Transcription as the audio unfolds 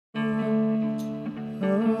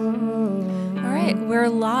right, we're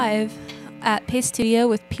live at Pace Studio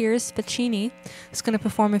with Piers Faccini, who's going to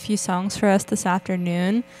perform a few songs for us this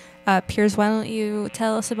afternoon. Piers, why don't you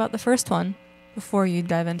tell us about the first one before you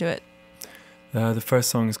dive into it? The first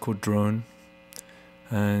song is called Drone,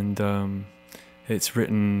 and it's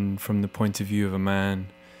written from the point of view of a man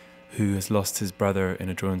who has lost his brother in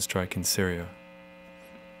a drone strike in Syria.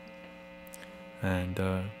 And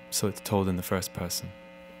so it's told in the first person.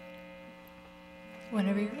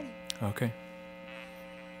 Whenever you're ready. Okay.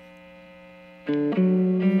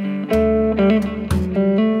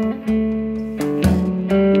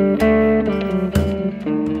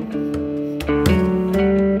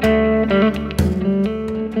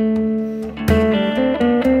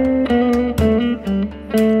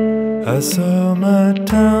 I saw my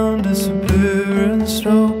town disappear in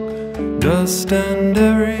smoke, dust and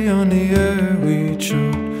debris on the air we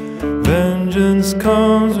choked. Vengeance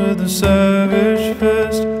comes with a savage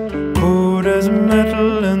fist, cold as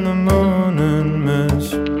metal in the morning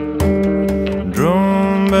mist.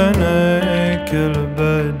 Drone by night, killer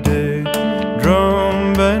by day.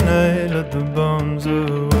 Drone by night, let the bombs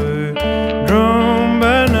away. Drone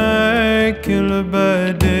by night, killer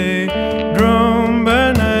by day. Drone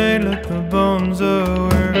by night, let the bombs away.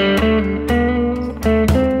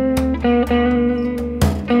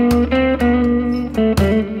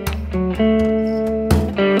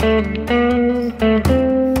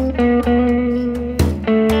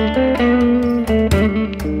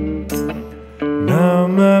 Now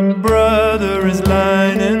my brother is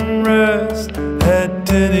lying in rest, head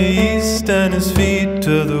to the east and his feet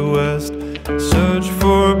to the west. Search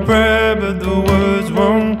for a prayer but the words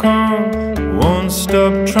won't come. Won't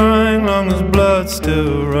stop trying long as blood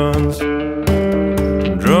still runs.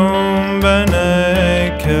 Drone by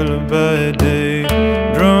night, killer by day.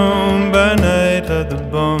 Drone by night, let the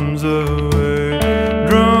bombs away.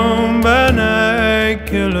 Drone by night,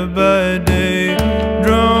 killer by day.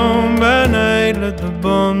 Drone by night, let the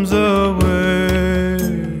bombs away.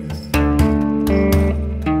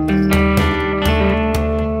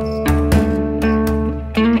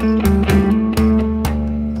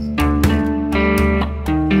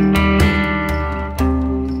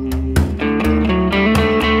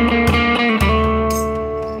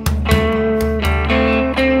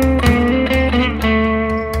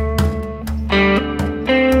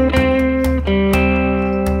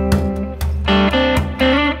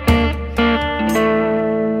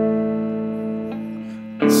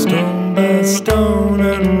 Stone by stone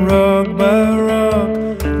and rock by rock,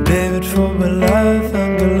 David fought for life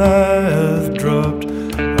and Goliath dropped.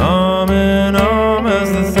 Arm in arm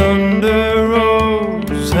as the thunder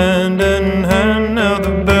rolls, hand in hand now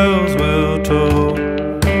the bells will toll.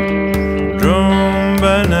 Drone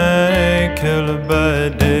by night, killer by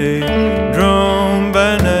day. Drone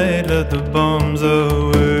by night, let the bombs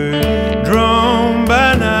away. Drone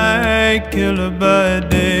by night, killer by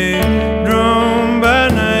day. Drone by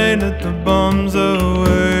night, let the bombs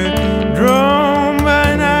away. Drone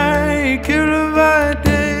by night, killer by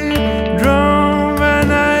day. Drone by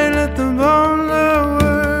night, let the bombs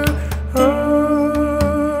away.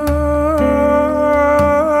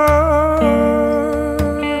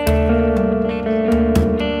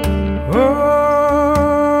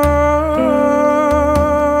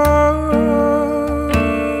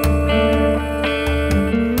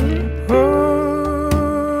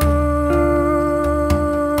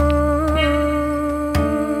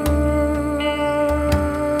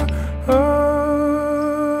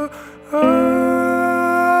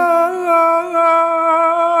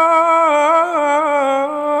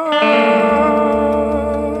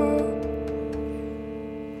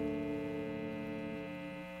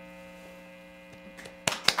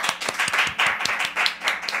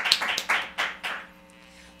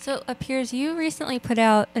 So, Piers, you recently put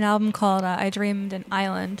out an album called I Dreamed an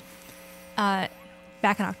Island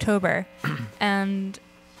back in October, and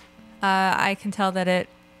I can tell that it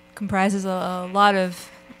comprises a lot of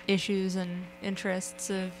issues and interests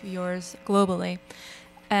of yours globally.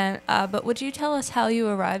 And but would you tell us how you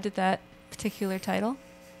arrived at that particular title?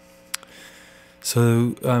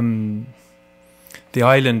 So the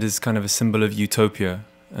island is kind of a symbol of utopia,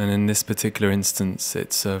 and in this particular instance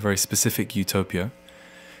it's a very specific utopia,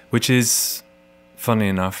 which is, funny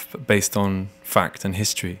enough, based on fact and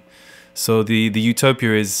history. So the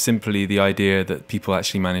utopia is simply the idea that people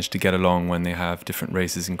actually manage to get along when they have different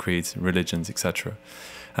races and creeds and religions, etc.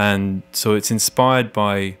 And so it's inspired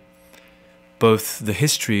by both the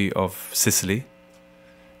history of Sicily,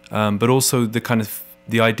 but also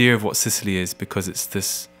the idea of what Sicily is, because it's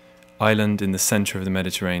this island in the center of the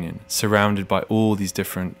Mediterranean, surrounded by all these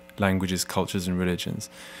different languages, cultures and religions.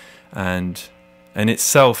 And and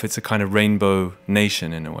itself, it's a kind of rainbow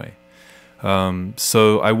nation in a way.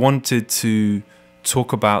 So I wanted to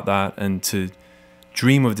talk about that and to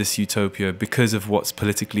dream of this utopia because of what's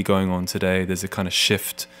politically going on today. There's a kind of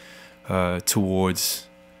shift towards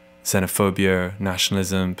xenophobia,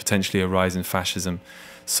 nationalism, potentially a rise in fascism.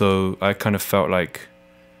 So I kind of felt like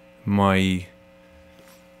my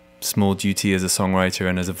small duty as a songwriter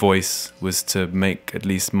and as a voice was to make at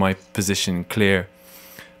least my position clear,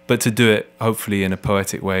 but to do it hopefully in a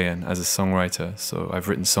poetic way and as a songwriter. So I've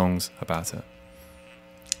written songs about it.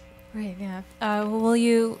 Right, yeah. Will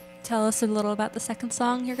you tell us a little about the second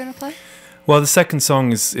song you're going to play? Well, the second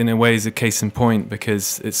song is in a way is a case in point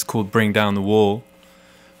because it's called Bring Down the Wall,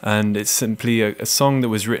 and it's simply a song that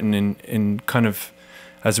was written in kind of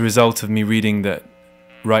as a result of me reading that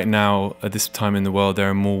right now, at this time in the world, there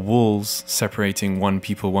are more walls separating one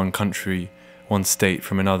people, one country, one state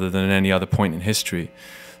from another than at any other point in history.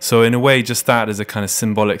 So in a way, just that as a kind of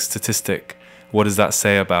symbolic statistic, what does that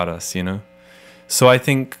say about us, you know? So I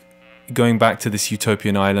think going back to this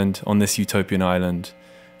utopian island, on this utopian island,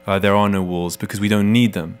 there are no walls because we don't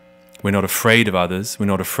need them. We're not afraid of others. We're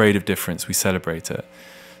not afraid of difference. We celebrate it.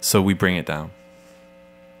 So we bring it down.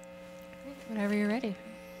 Whenever you're ready.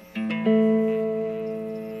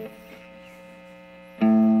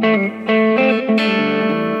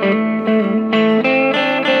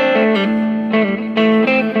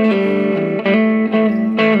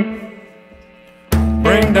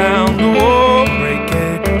 Bring down the wall, break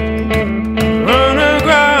it, run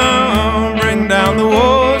aground. Bring down the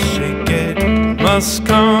wall, shake it, must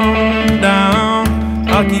come down.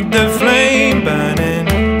 I'll keep the flame burning,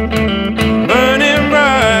 burning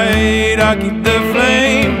bright. I'll keep the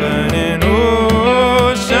flame burning,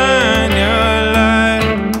 oh, shine your light.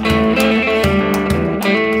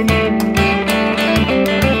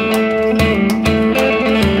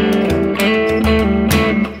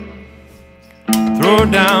 Throw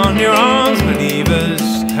down your arms,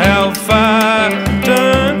 believers, hellfire,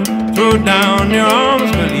 turn. Throw down your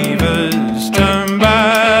arms, believers, turn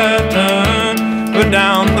by turn. Put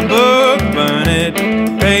down the book, burn it,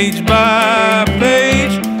 page by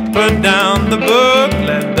page. Put down the book,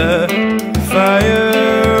 let the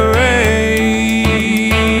fire rage.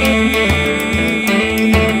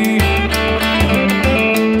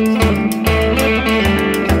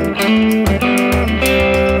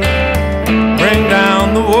 Bring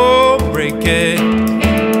down the wall, break it,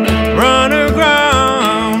 run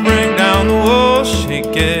aground. Bring down the wall,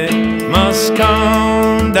 shake it, must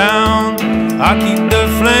come down. I'll keep the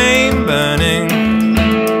flame burning,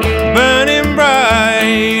 burning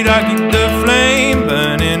bright. I'll keep the flame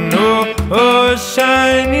burning, oh, oh,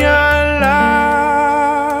 shine your light.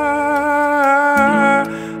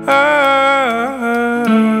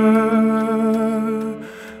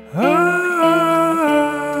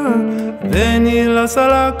 Vieni lascia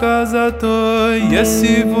la casa tua,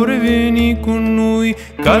 essi pure vieni con noi.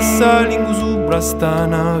 Cassa lingu sopra sta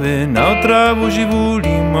nave, un'altra voce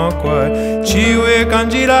volima qua. Ci vuoi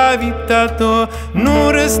cangi la vita tua,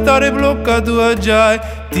 non restare bloccato a già.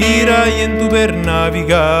 Tira in tu per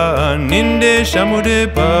navigare, non lasciamo di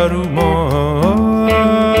parumo.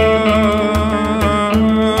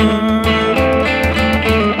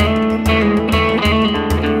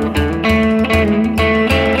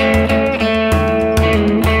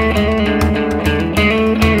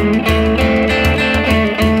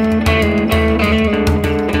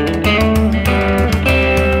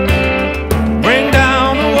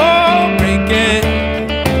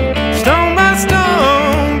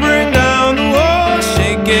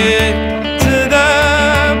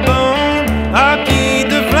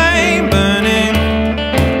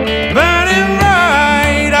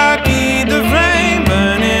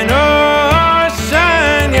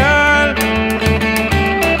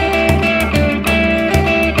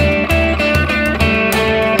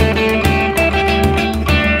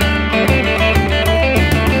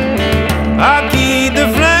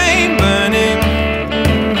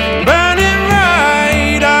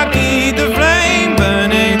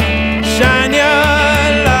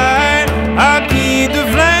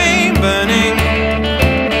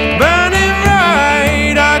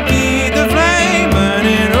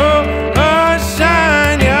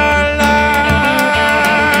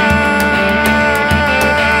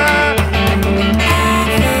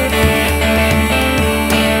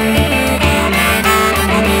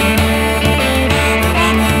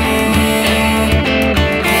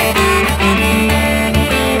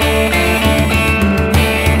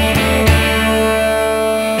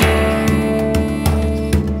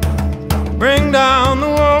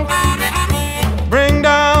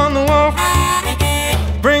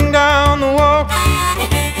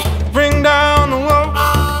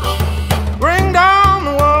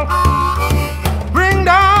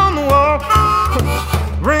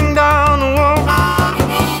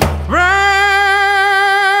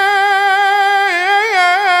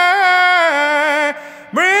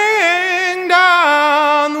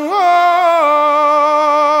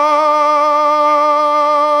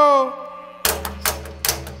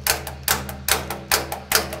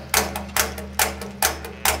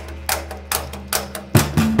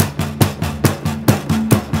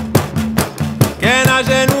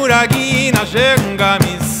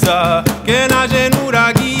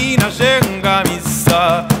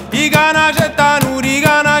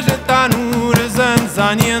 Figa nascetta nulla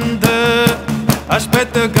senza niente.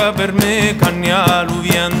 Aspetta che per me cagna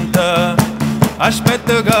l'uviente.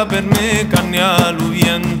 Aspetta che per me cagna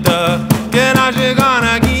l'uviente. Che nasce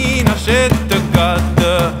cana chi nascetta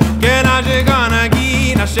gatta. Che nasce cana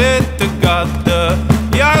chi nascetta gatta.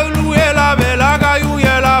 Ya lui e la bella caiu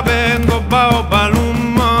e la vengo bao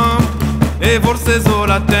balumma. E forse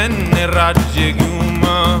solo a tenne raggi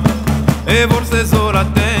chiuma. E forse solo a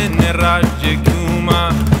tenne raggi chiuma.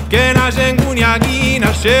 Che nasce in cugna chi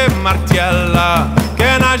nasce martiella.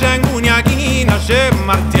 Che nasce in cugna chi nasce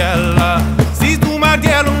martiella. Si tu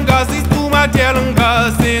martiellunga, si tu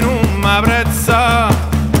martiellunga, se non m'apprezza.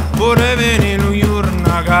 Pure veni lu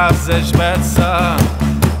giorno che si spezza.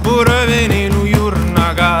 Pure veni lu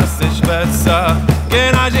giorno che si spezza.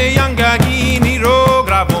 Che nasce anche chi ni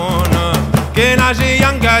rograpone. Che nasce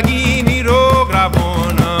anche chi ni rograpone.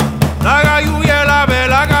 La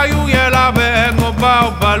caiuiela vengo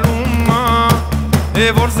bao balumma.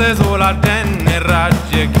 E forse solo a tenne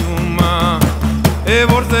raggi chiuma. E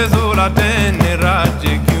forse solo a tenne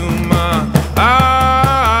raggi chiuma.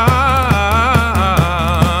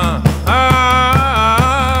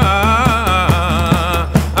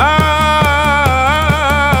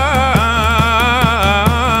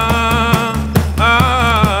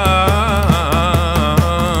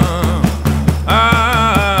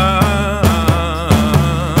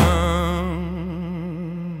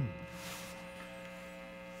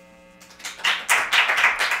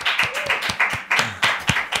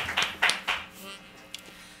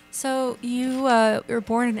 So you were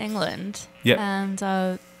born in England, Yeah. and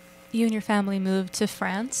you and your family moved to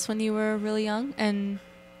France when you were really young, and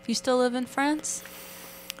you still live in France?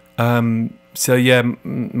 So yeah,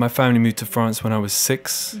 my family moved to France when I was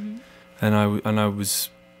 6, Mm-hmm. and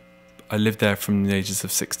I lived there from the ages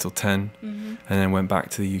of 6 till 10, Mm-hmm. and then went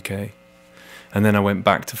back to the UK, and then I went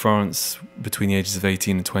back to France between the ages of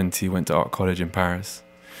 18 and 20. Went to art college in Paris,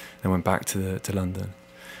 then went back to London,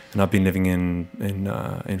 and I've been living in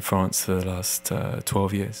France for the last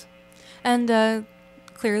 12 years. And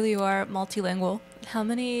clearly you are multilingual. How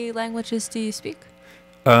many languages do you speak?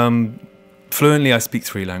 Fluently, I speak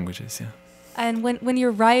 3 languages. Yeah. And when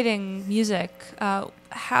you're writing music,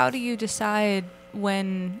 how do you decide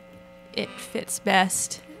when it fits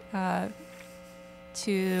best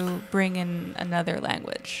to bring in another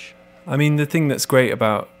language? I mean, the thing that's great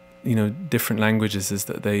about different languages is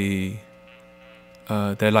that they're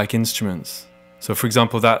like instruments. So, for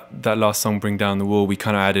example, that last song, "Bring Down the Wall," we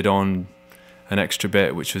kind of added on an extra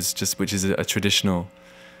bit, which is a traditional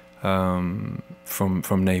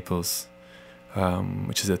from Naples,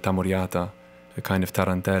 which is a tamoriata, a kind of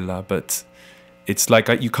tarantella. But it's like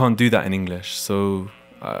you can't do that in English. So,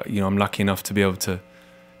 I'm lucky enough to be able to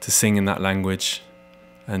sing in that language,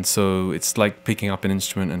 and so it's like picking up an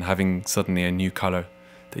instrument and having suddenly a new color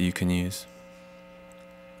that you can use.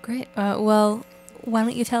 Great. Well, why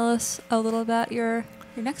don't you tell us a little about your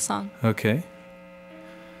next song? Okay.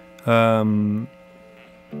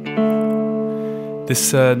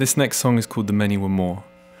 This next song is called "The Many Were More,"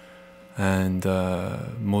 and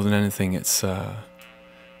more than anything, it's a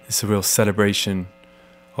real celebration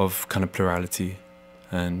of kind of plurality,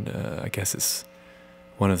 and I guess it's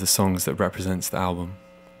one of the songs that represents the album,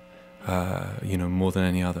 more than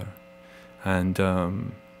any other. And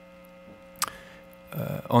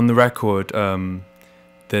on the record,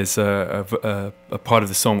 there's a part of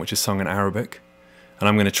the song which is sung in Arabic, and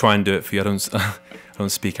I'm going to try and do it for you. I don't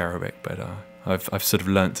speak Arabic, but I've sort of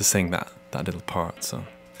learnt to sing that little part. So,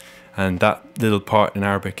 and that little part in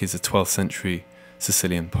Arabic is a 12th century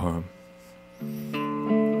Sicilian poem.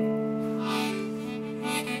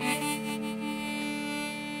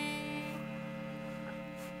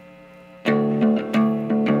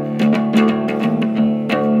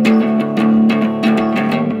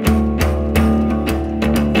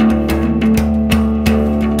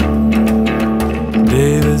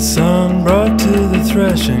 Son brought to the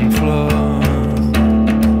threshing floor.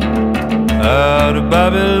 Out of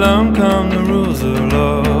Babylon come the rules of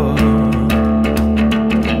law.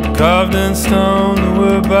 Carved in stone, the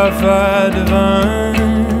word by fire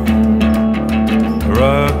divine. A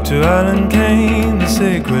rock to Alan Kane, the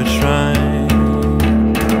sacred shrine.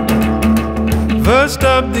 First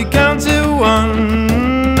up they counted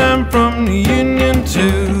 1, and from the Union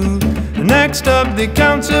 2. Next up they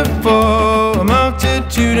counted 4, a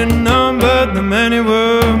multitude in number, the many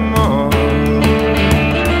were more.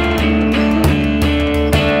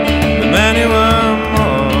 The many were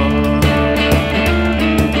more.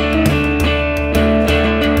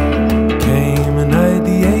 Came a night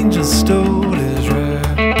the angel stole his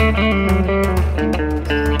wrath,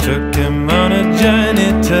 took him on a giant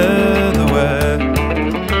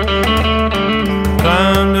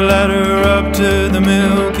the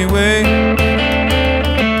Milky Way.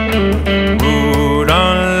 Rode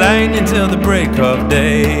on lightning till the break of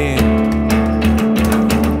day.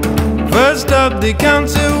 First up they count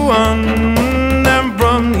to one, and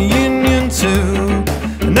from the Union two.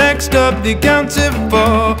 Next up they count to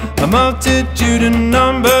four, a multitude in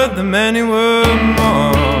number, the many were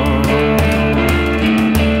more.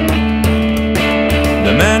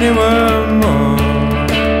 The many were more.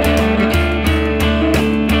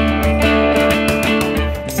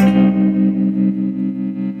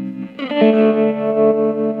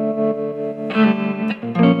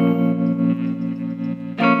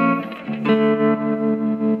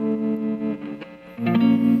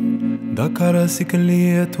 ذكر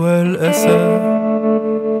سكلية والأسى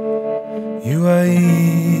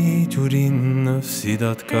يوعي جري النفس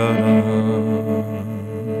تذكرا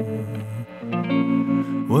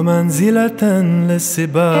ومنزلة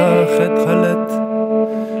للسباخ ادخلت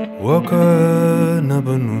وكان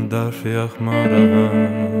بنو دار في أخمارها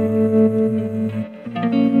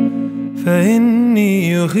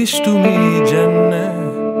فإني غشت من جنة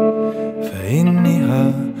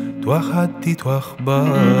فإنها توخدي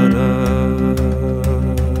توخبارا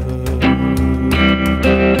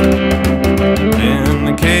In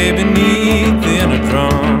the cave beneath the inner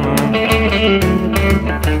drum,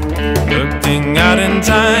 looking out in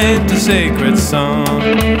time to sacred song.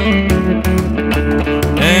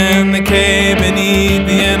 In the cave beneath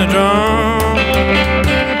the inner drum,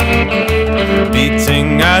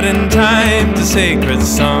 beating out in time to sacred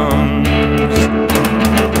songs.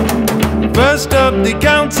 First up they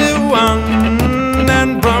count to one,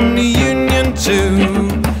 and from the Union two.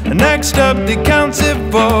 Next up they count to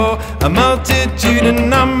four, a multitude in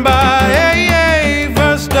number. Hey, hey.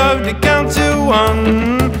 First up they count to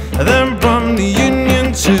one, then from the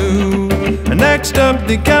Union two. Next up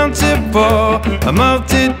they count to four, a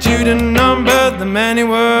multitude in number, the many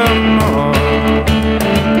were more.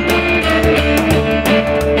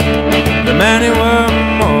 The many were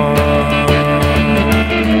more.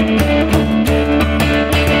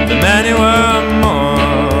 The many were more.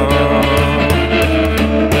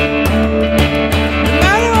 The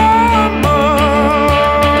many were more.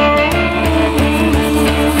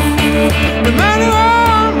 The many were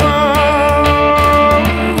more. The many were.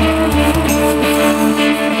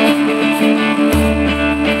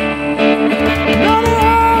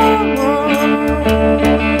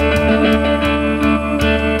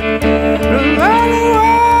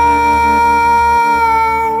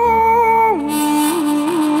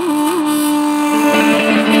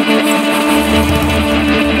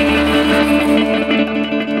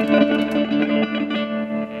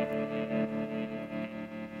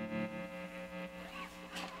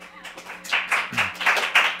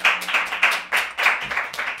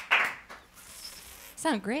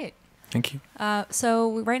 Sound great. Thank you.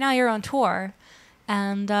 So right now you're on tour,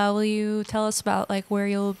 and will you tell us about like where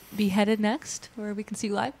you'll be headed next, where we can see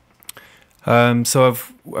you live? So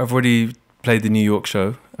I've already played the New York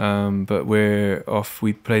show, but we're off.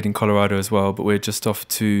 We played in Colorado as well, but we're just off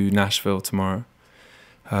to Nashville tomorrow,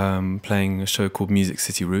 playing a show called Music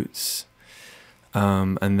City Roots,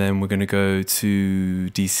 and then we're going to go to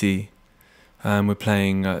DC. We're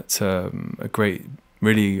playing at a great,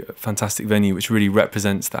 really fantastic venue, which really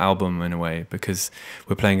represents the album in a way, because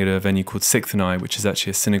we're playing at a venue called Sixth and I, which is actually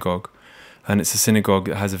a synagogue, and it's a synagogue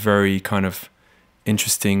that has a very kind of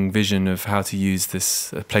interesting vision of how to use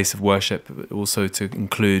this place of worship, but also to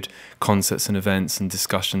include concerts and events and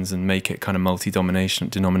discussions and make it kind of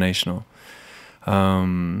denominational.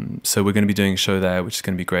 So we're going to be doing a show there, which is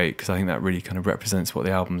going to be great, because I think that really kind of represents what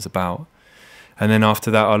the album's about. And then after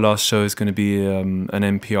that, our last show is going to be an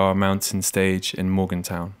NPR mountain stage in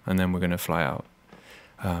Morgantown, and then we're going to fly out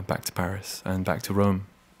back to Paris and back to Rome.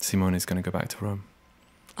 Simone is going to go back to Rome.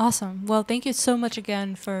 Awesome. Well, thank you so much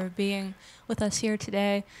again for being with us here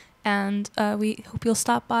today, and we hope you'll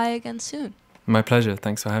stop by again soon. My pleasure.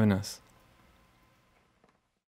 Thanks for having us.